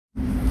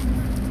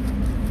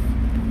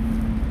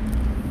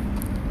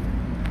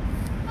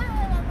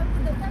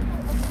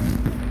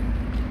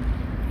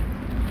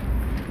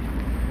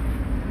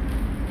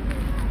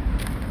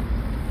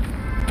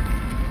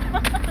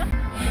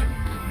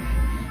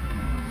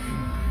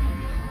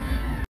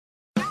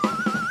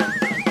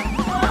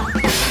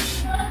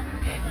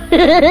Oh,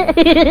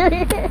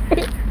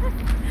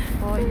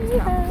 imbis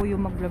na ako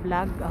yung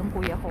mag-vlog, ang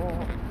kuya ko,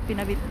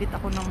 pinabit-bit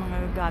ako ng mga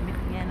gamit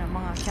niya, ng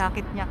mga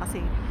jacket niya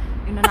kasi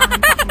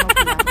inunahan pa ako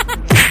mag-vlog.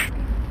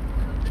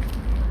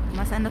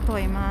 Mas ano to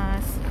eh,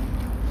 mas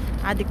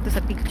addict to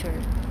sa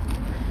picture.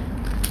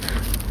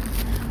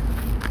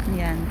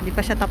 Yan, hindi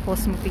pa siya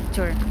tapos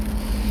mag-picture.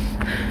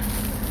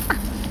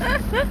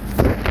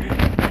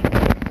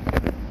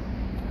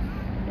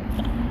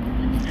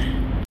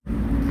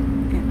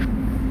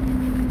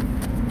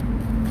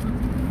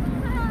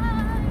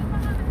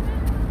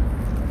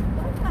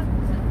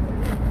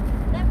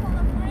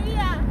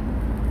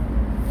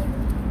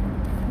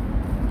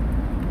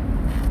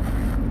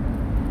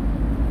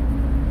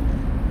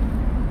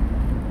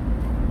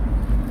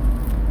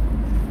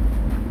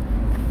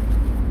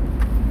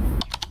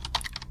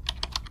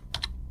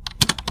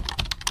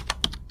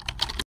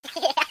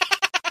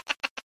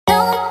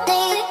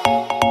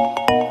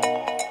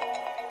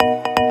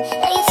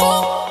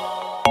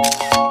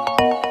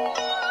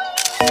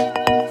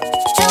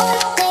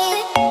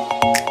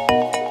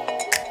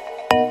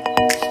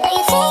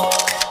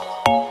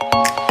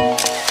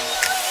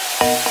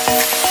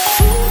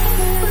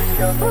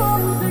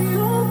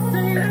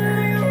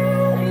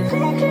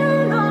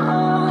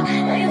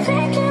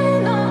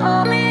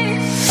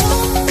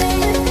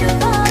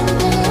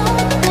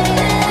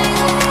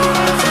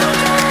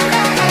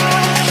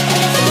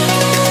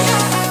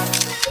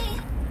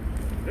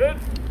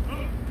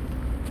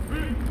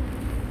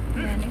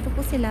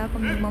 Sila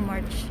pag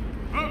nagma-march.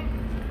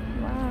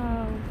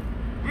 Wow.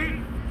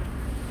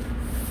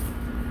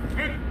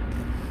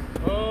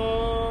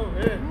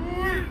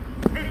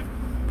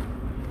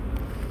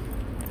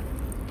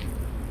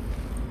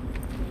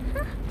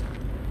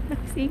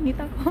 Nagsingit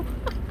ako.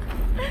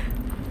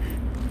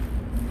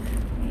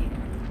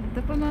 Ito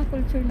pa mga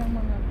culture ng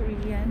mga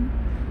Korean.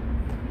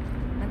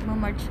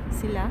 Nagma-march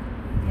sila.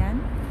 Yan.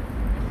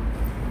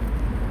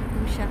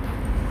 Ito siya.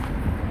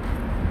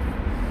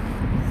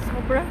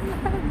 Sobrang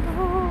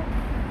lago.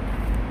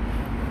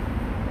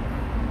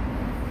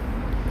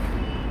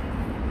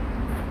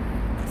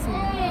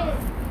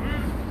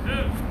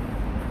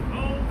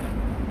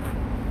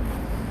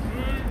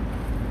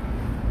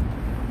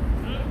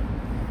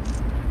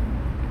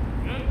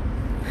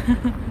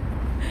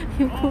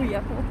 Yung kuya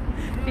ko,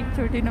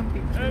 picture din ng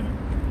picture.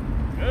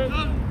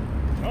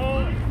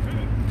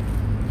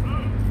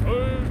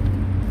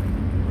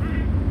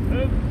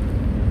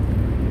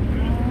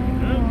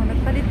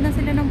 Nagpalit na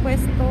sila ng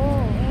pwesto.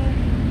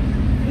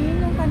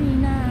 Yun yung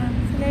kanina.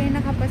 Sila yung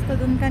nakapwesto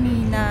dun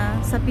kanina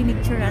sa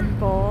pinicturean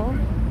ko.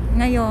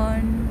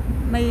 Ngayon,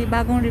 may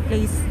bagong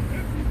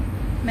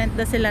replacement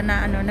na sila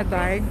na ano, na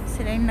guard.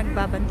 Sila yung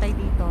nagbabantay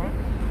dito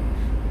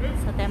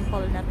sa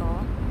temple na to.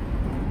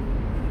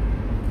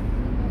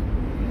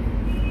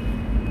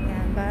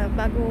 Yan,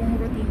 bagong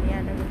routine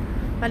yan.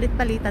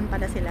 Palit-palitan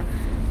pala sila.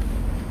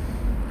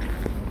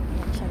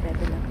 Yan siya,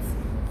 baby loves.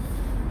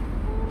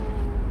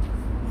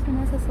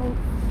 So,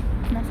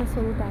 nasa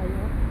Seoul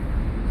tayo.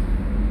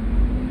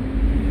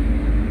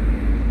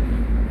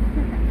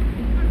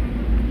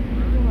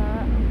 Ito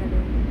ha, ang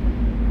galing.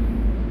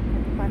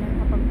 Ito paano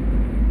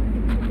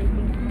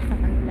nakapag-taking sa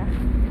kanila.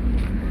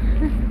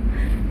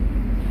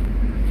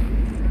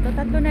 Ito,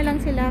 tatlo na lang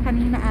sila.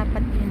 Kanina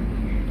 4 din.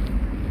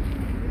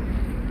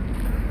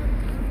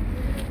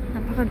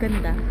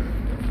 Napakaganda.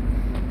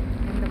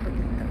 Ganda po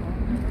dito.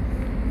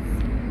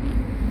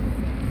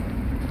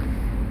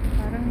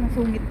 Parang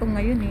nasungit tong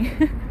ngayon eh.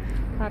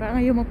 Parang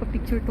ayaw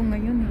magpa-picture tong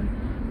ngayon eh.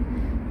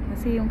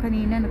 Kasi yung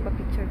kanina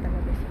nagpa-picture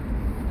talaga siya.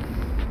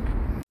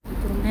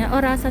 May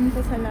orasan ko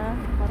sila.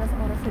 Para sa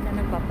oras sila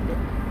nagpapalit.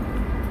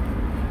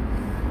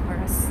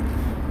 Oras.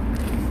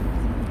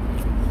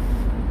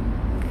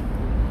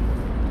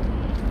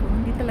 So,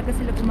 hindi talaga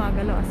sila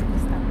gumagalaw as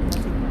basta.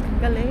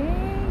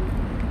 Galing!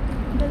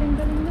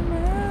 Galing-galing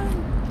naman.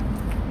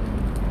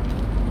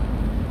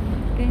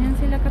 Ganyan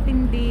sila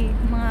katindi.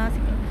 Mga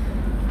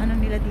ano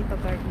nila dito,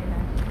 guard nila.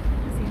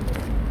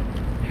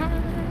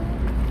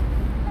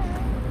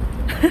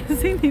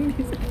 Kasi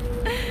hindi sa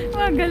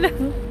magalaw.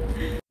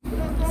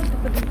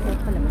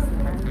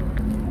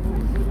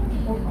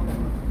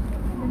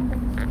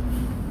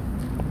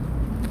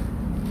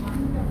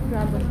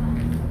 Dragon.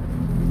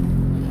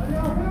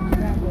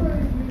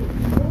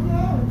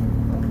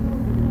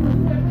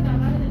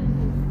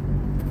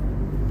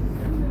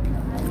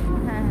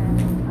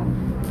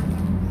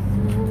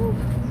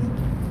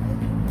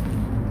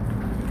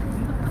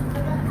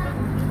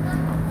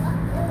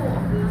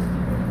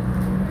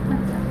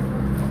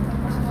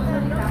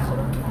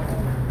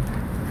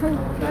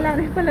 Wala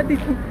rin pala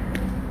dito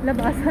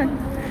labasan.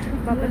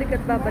 Babalik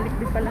at babalik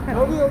din pala kami.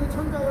 여기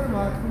천장을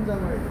막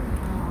천장을.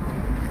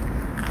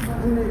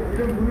 근데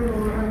이런 물을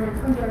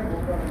오면 천장에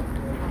못 가는.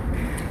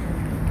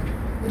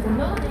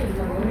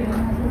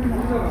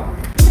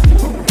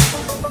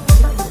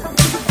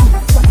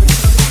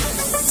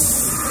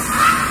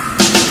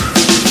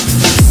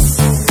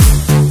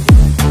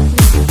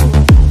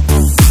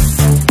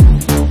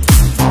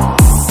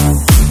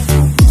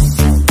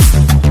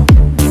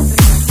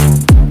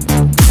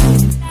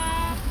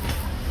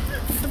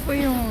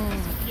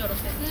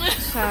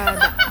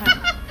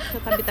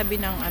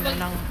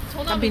 ng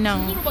tabi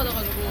ng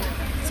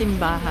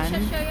simbahan.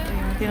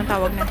 Yung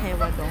tinatawag na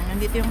Hyehwa dong.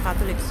 Nandito yung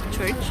Catholic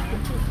Church.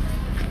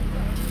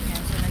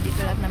 Ayan, so nandito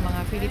lahat ng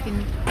mga Philippine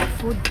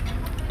food.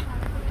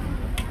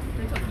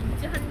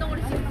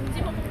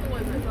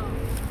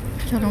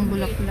 Charong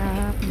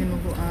bulaklak,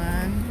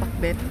 dinuguan,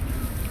 pakbet,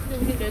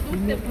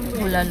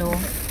 bulalo,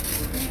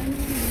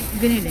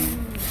 giniling.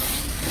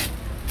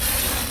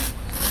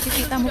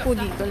 Makikita mo po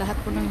dito, lahat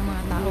po ng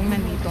mga taong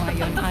nandito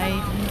ngayon ay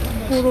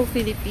puro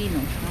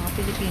Filipino. Mga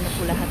Filipino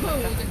po lahat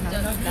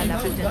na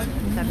lalakad dyan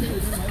sa tabi.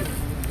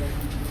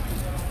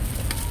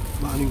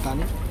 Maaning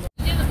kanin?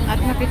 At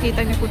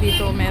makikita niyo po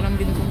dito, meron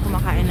din pong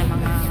kumakain ng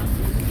mga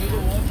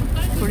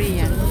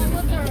Korean.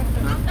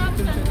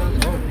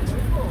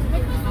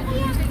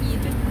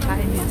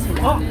 Kain din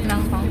sila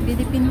ng pang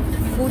Philippine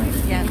food.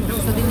 Yan,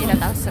 gusto din nila,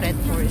 tapos red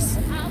horse.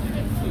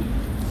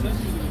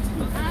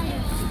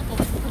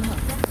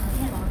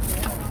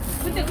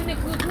 근데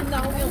그 돈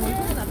나오면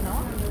월급은 안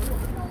나와?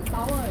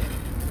 나와요.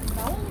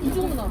 이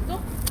정도 나왔죠?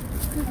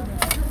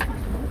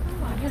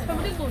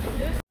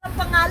 Ang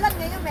pangalan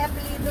ngayon, may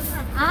apelido na.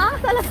 Ah,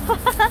 talaga.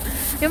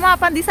 Yung mga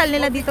pandesal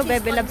nila dito,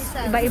 Bebe Labs,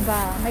 iba-iba.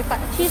 May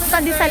cheese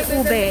pandesal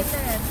ube.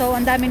 So,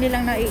 ang dami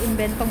nilang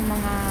nai-inventong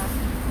mga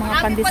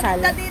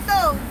pandesal. Maraming paninda dito.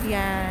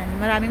 Yan,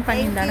 maraming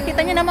paninda. Thank you.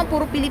 Nakita nyo naman,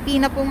 puro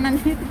Pilipina pong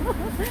nandito.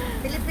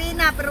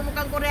 Pilipina, pero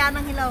mukhang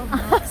Koreanang hilaw.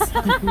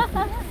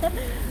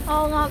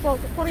 Oo nga po,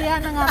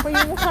 Koreana nga po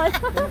yung mukha.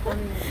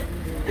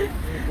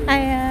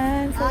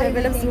 Ayan, so Ay,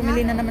 Bebe Labs,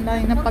 bumili na naman tayo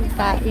ng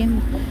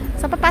pagkain.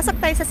 So, papasok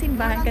tayo sa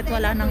simbahan kahit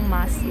wala ng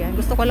mass. Yan,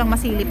 gusto ko lang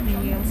masilip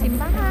ninyo yung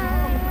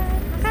simbahan.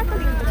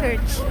 Catholic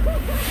Church.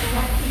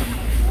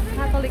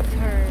 Catholic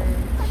Church.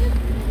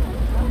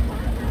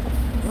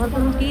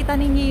 Kung kita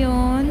ninyo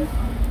yun.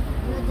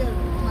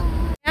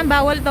 Yan,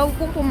 bawal daw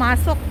kung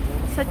pumasok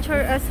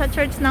sa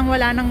church nang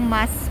wala ng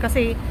mask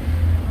kasi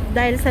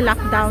dahil sa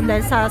lockdown,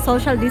 dahil sa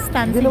social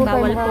distancing,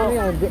 bawal po.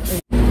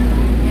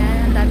 Yan,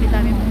 ang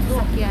dami-dami pong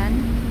sasakyan.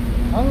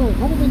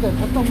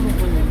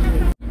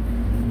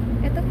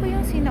 Ito po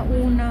yung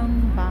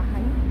sinaunang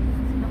bahay.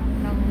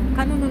 Sinaunang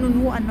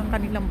kanununuan ng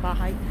kanilang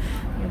bahay.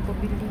 Yung po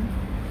building.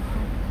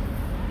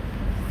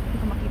 Hindi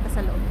ko makita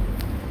sa loob.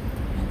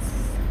 Yes.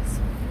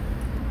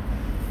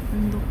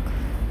 Bundok.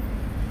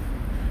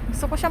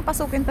 Gusto ko siyang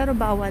pasukin pero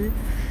bawal.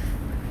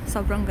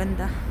 Sobrang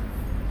ganda.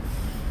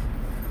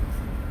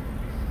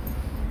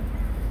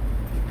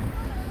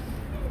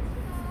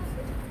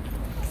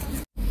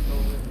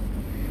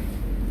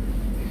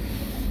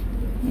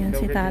 Yan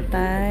si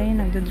tatay,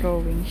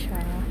 nagdo-drawing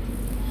siya.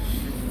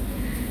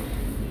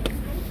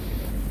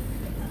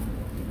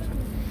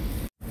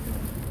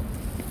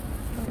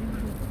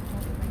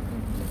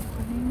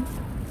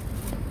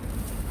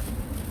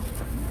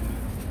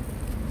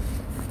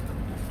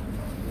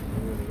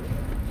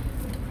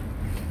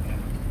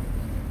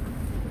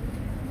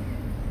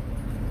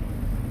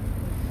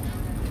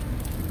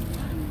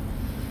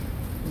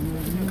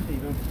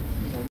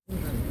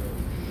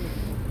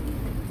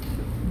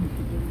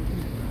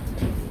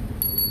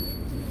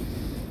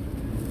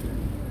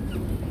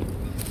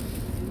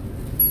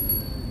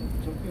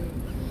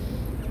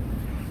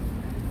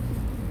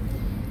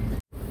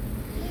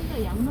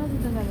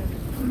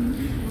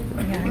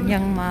 Ayan,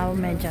 yung Mao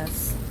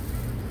medyas.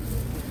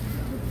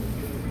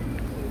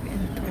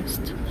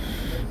 Pinterest.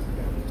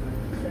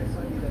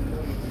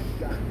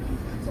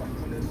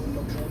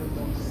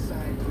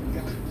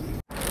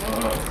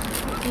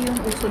 Ito yung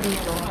uso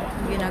dito.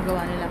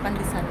 Ginagawa nila.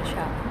 Pandesal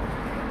siya.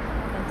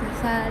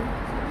 Pandesal.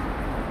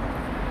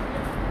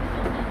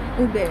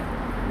 Ube.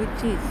 With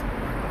cheese.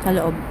 Sa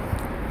loob.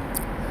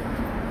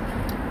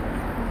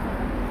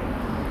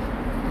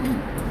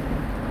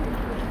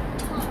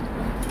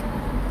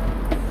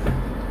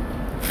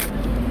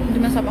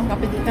 Hindi masapang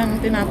kape dito ang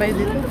tinapay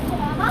dito.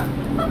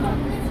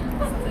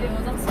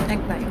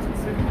 Egg pie.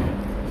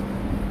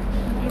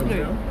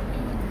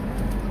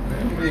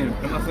 선생님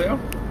끝났어요?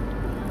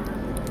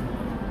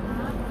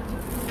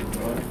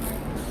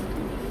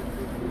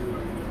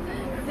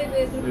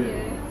 왜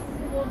저렇게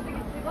뭐 어떻게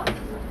찍어?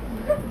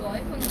 너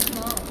아이폰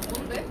있구나.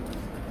 뭔데?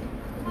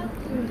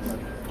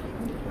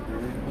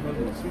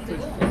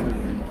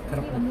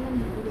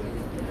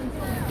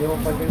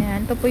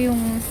 Ayan, ito po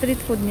yung street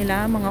food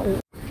nila, mga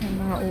uod. Ayan,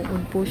 mga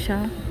uod po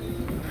siya.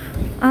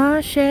 Ah,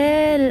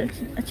 shell.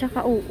 At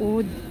saka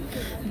uod.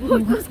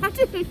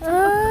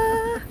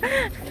 Ah.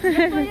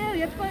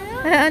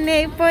 Ano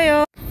po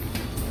yun?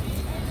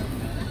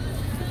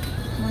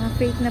 Mga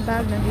fake na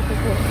bag nandito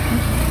po.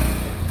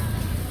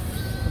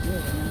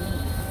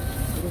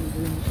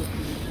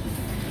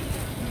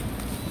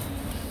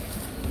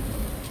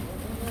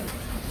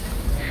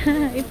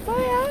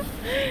 Ipoy ah.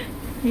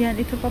 Yan,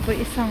 ito pa po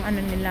isang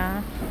ano nila.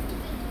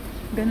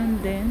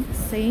 Ganun din.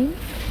 Same.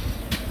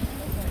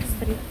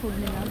 Street food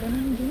nila.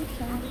 Ganun din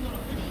siya.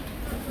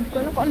 Hindi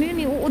ko alam kung ano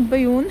yun. Iuod ba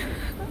yun?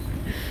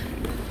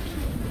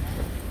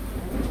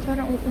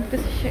 Parang uod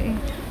kasi siya eh.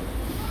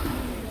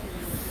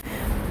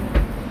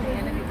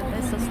 Ayan, nandito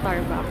tayo sa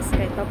Starbucks.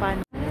 Kahit pa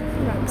paano.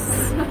 Starbucks.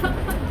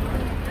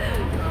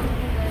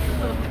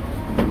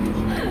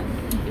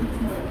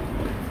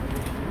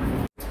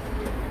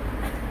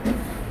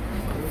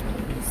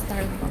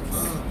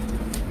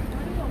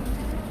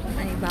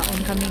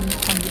 kaming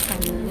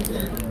pandesal.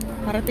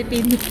 Para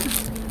tipid.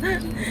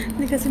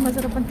 Hindi kasi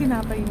masarap ang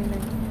tinapay nila.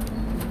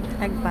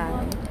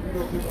 Nagpare.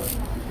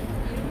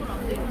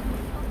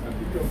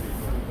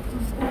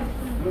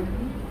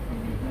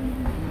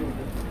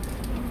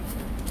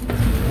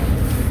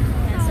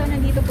 So,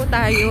 nandito po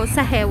tayo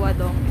sa Hyehwa.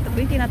 Ito po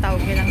yung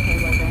tinatawag nilang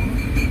Hyehwa.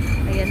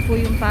 Ayan po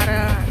yung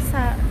para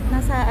sa,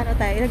 nasa ano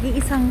tayo,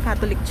 nag-iisang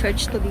Catholic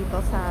Church to dito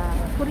sa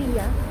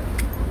Korea.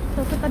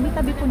 So, sa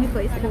tabi-tabi po nito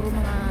is puro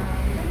mga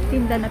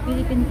tinda na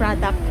Philippine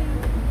product.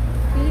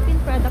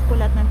 Philippine product po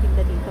lahat ng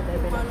tinda dito,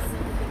 bebe. Ayan.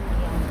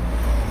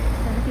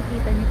 So,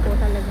 nakikita niyo po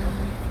talagang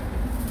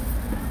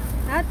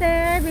ate,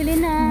 bili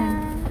na.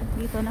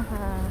 Dito naka...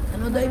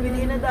 Ano day,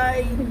 bili na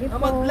day. Sige po.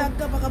 Mag-vlog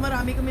ka, baka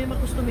marami kami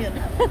mag-customer.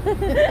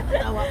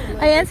 Tawa ko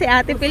lang. Ayan, si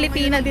ate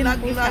Pilipina din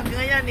po siya. Vlog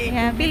ngayon eh.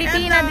 Ayan,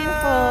 Pilipina din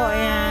po.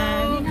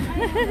 Ayan.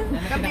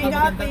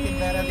 Kami-kami.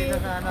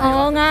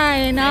 Oo nga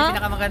eh, no?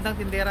 Pinakamagandang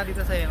tindera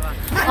dito sa Hyehwa.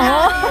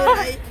 Oo.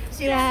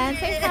 Yan,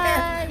 say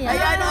hi. Yan.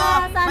 Ayan o,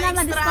 Sana may extra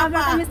ma-discover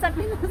pa. kami sa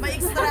Pinas. May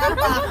extra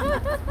pa.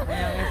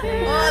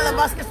 Oh,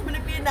 labas ka sa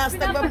Pilipinas,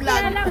 nagbablog.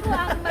 Pinapakilala ko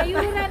ang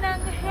mayura ng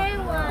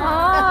Hyehwa.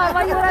 Oh,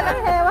 mayura ng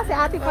Hyehwa si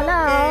ate pala.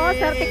 Oh, Okay.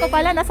 swerte ko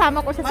pala,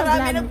 nasama ko siya sa Marami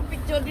vlog.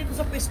 nagpa-picture dito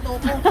sa pwesto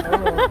ko.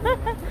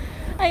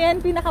 Ayan,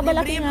 Libre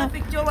pinakamalaki yung nga. mga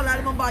picture, wala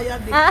namang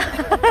bayad eh. Ah.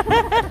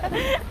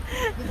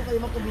 Dito kayo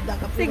makubida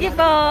ka. Sige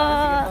po.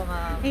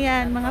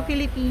 Ayan, mga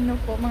Pilipino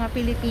po, mga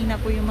Pilipina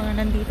po yung mga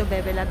nandito,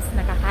 Bebe Loves,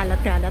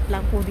 nakakalat-kalat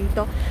lang po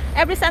dito.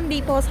 Every Sunday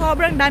po,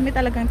 sobrang dami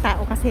talagang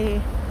tao kasi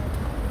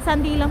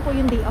Sunday lang po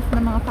yung day off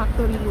ng mga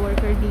factory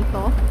worker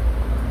dito.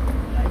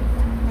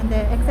 And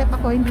then, except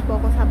ako, hindi po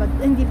ako Sabado,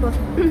 hindi po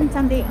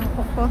Sunday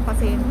ako po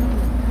kasi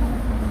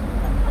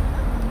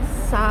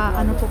sa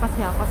ano po kasi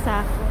ako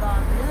sa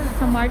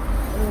Mart.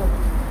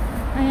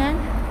 Ayan.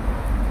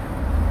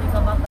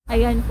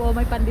 Ayan po,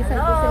 may pandesal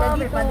po sila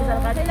dito. May pandesal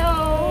ka. Hello.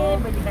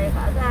 Pwede kayo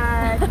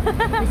kaagad.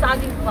 May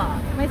saging pa.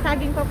 May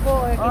saging pa po.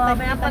 Oh,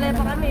 may apalay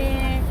pa kami.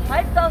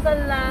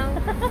 5,000 lang.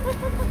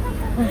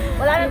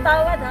 Wala nang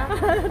tawad ha.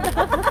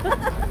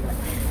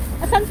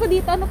 Asan po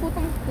dito? Ano po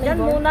itong flavor? Yan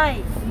munay.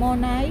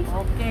 Monay.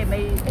 Okay,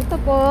 may Ito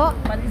po.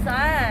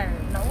 pandesal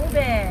na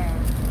ube.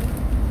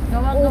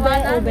 Ube,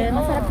 ube.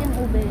 Masarap yung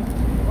ube.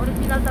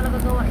 Original talaga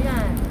gawa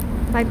yan.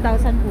 5,000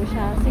 po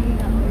siya. Sige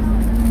nga po.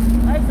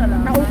 Ay,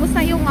 salamat. Naubos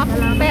na yung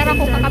pera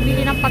ko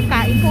kakabili ng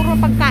pagkain. Puro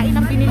pagkain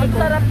ang binili Ang ko.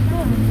 sarap ko.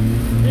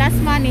 Last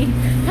money.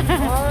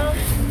 Oh,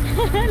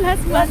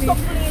 Last one money.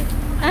 stock please.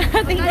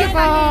 Thank you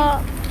po.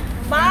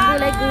 Banon,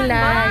 Gulay-gulay.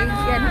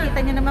 banon. Yan, kita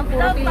nyo naman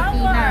puro Without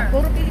Pilipina. power.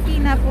 Puro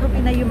Pilipina, puro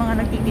Pinay yung mga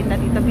nagtitinda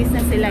dito.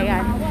 Business sila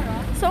yan.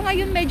 So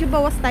ngayon medyo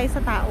bawas tayo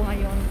sa tao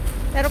ngayon.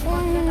 Pero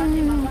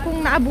kung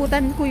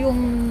naabutan ko yung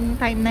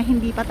time na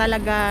hindi pa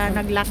talaga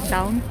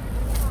nag-lockdown,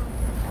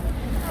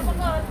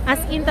 as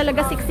in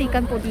talaga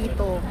siksikan po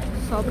dito.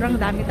 Sobrang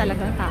dami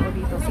talagang tao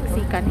dito,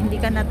 siksikan. Hindi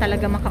ka na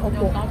talaga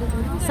makaupo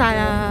sa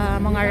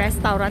mga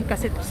restaurant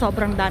kasi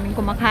sobrang daming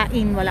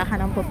kumakain, wala ka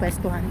nang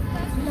pupwestuhan.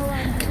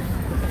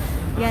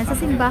 Yan, sa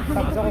simbahan.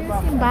 Ito po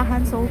yung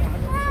simbahan. So,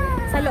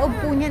 sa loob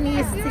po niyan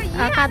is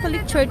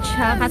Catholic Church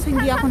siya. Kaso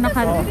hindi ako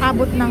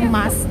nakaabot ng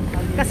mass.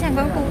 Kasi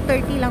hanggang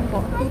 2:30 lang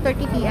po.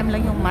 2:30 PM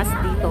lang yung mass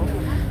dito.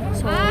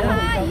 So,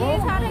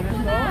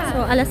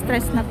 alas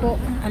 3 na po.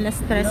 Alas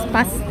 3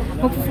 pas.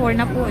 Mag-4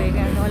 na po eh.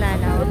 Ganun, wala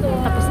na.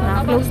 Tapos na.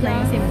 Close na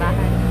yung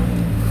simbahan.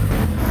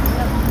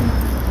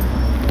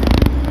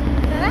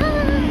 Tara!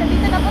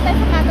 Nandito na po tayo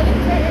sa Catholic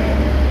Church.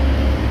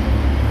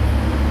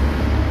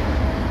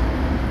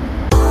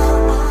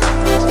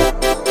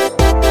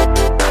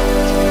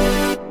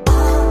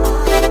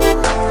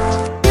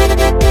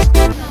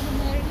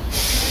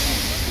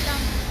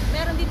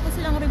 Meron din po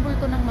silang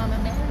rebulto ng Mama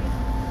Mary.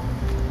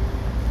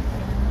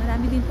 Ayan,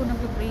 marami din po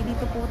nag-pray.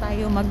 Dito po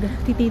tayo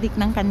magtitidik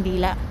ng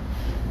kandila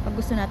pag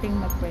gusto nating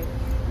mag-pray.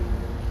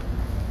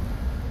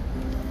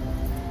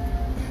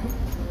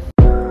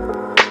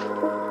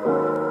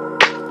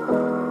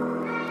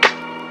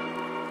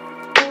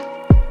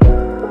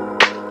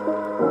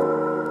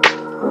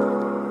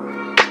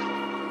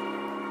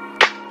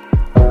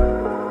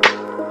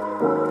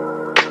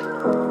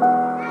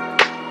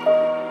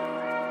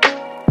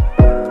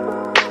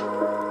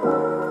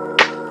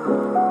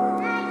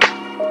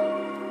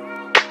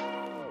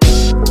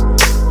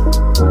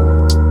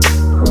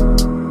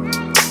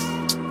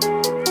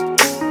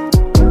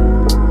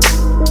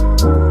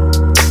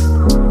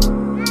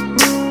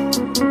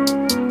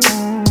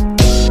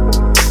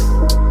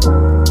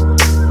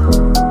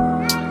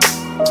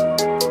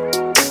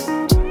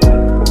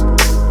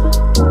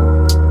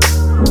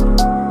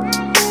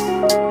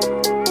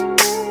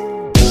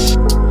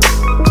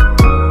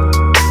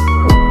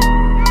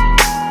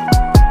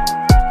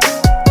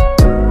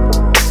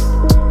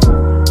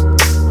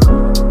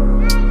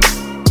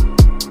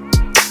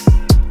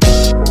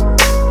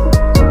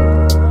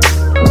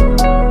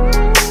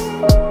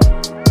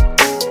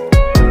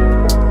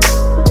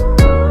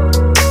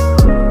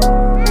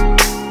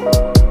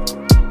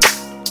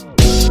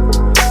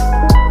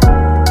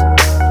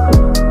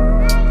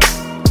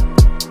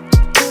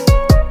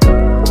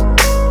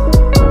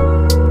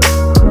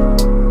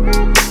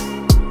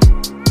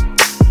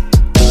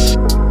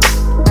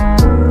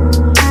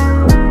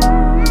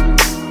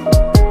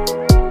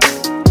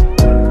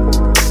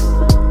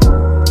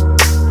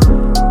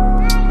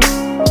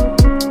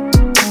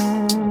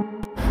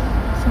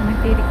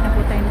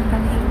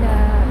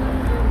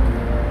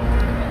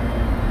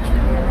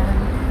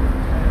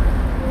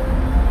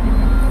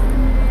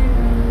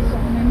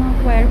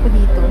 ako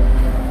dito.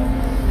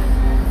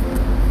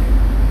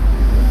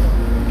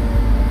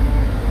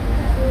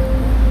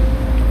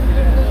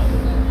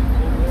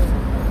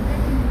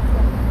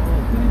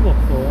 끊임이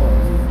없어.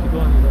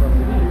 기도하는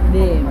사람들이.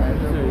 네, 맞아요.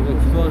 그래서 이거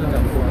기도하는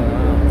장소가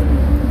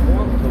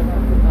저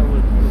탑을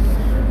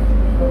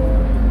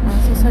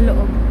So, sa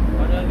loob.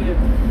 만약에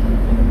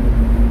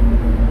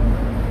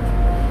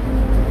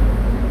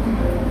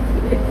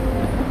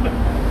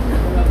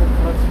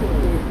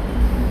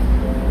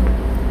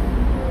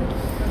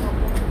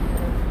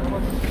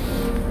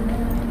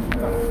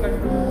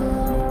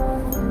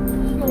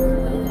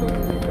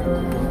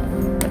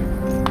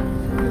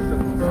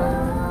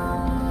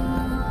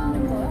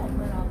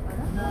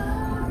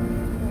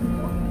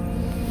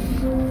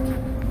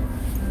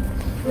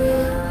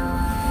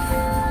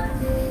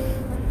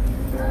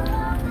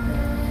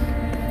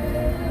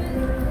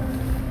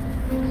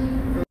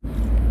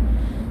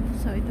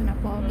So, ito na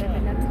po, Bebe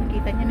Labs.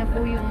 Nakita niyo na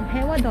po yung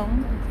Hyehwa,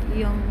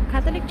 yung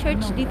Catholic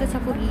Church dito sa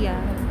Korea.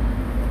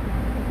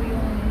 Ito po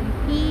yung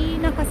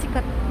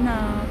pinakasikat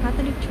na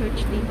Catholic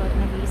Church dito at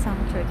nag-iisang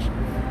church,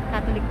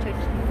 Catholic Church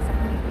dito sa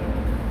Korea.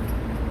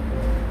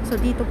 So,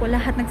 dito po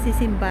lahat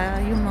nagsisimba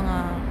yung mga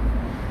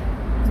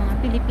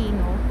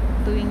Pilipino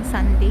tuwing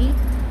Sunday.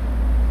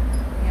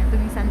 Ayan,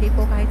 tuwing Sunday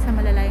po kahit sa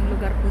malalayong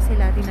lugar po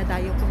sila,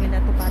 dinadayo po nila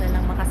to para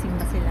lang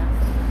makasimba sila.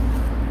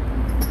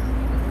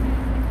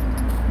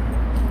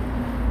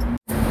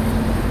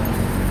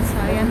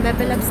 Ayan,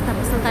 Bebe Labs,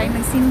 tapos na tayo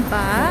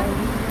nagsimba.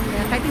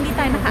 Ayan, kahit hindi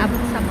tayo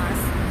nakaabot sa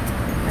mass,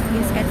 at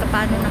least kahit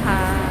paano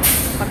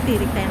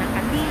nakapagtirik tayo ng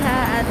kandila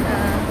at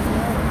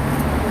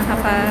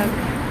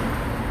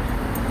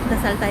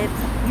nakapagdasal tayo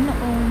sa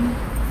Panginoon.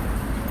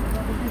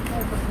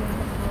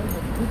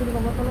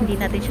 Hindi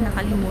natin siya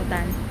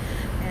nakalimutan.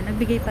 Ayan,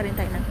 nagbigay pa rin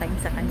tayo ng time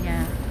sa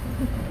Kanya.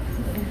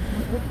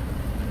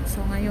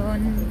 So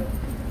ngayon,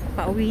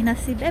 pauwi na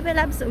si Bebe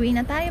Labs. Uwi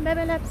na tayo,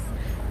 Bebe Labs.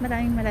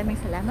 Maraming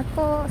salamat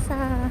po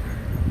sa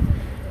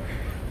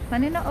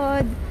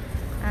panonood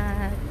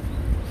at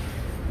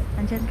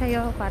andyan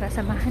kayo para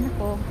samahan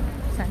ako.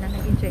 Sana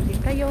nag-enjoy din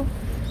kayo.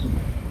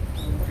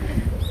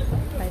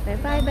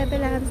 Bye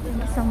Bebe Labs. Thank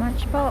you so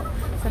much po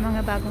sa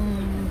mga bagong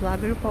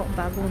vlogger po,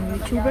 bagong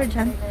YouTuber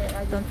dyan.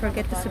 Don't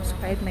forget to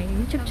subscribe my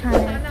YouTube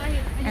channel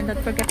and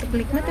don't forget to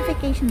click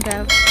notification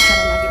bell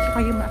para lagi po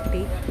kayo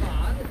ma-update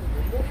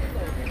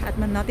at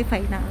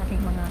ma-notify na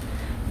aking mga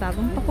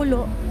bagong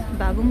pakulo,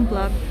 bagong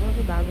vlog,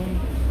 bagong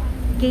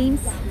games,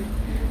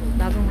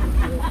 bagong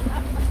video.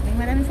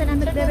 Maraming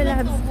salamat, Bebe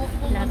Labs.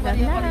 Love.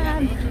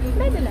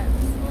 Bebe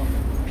Labs.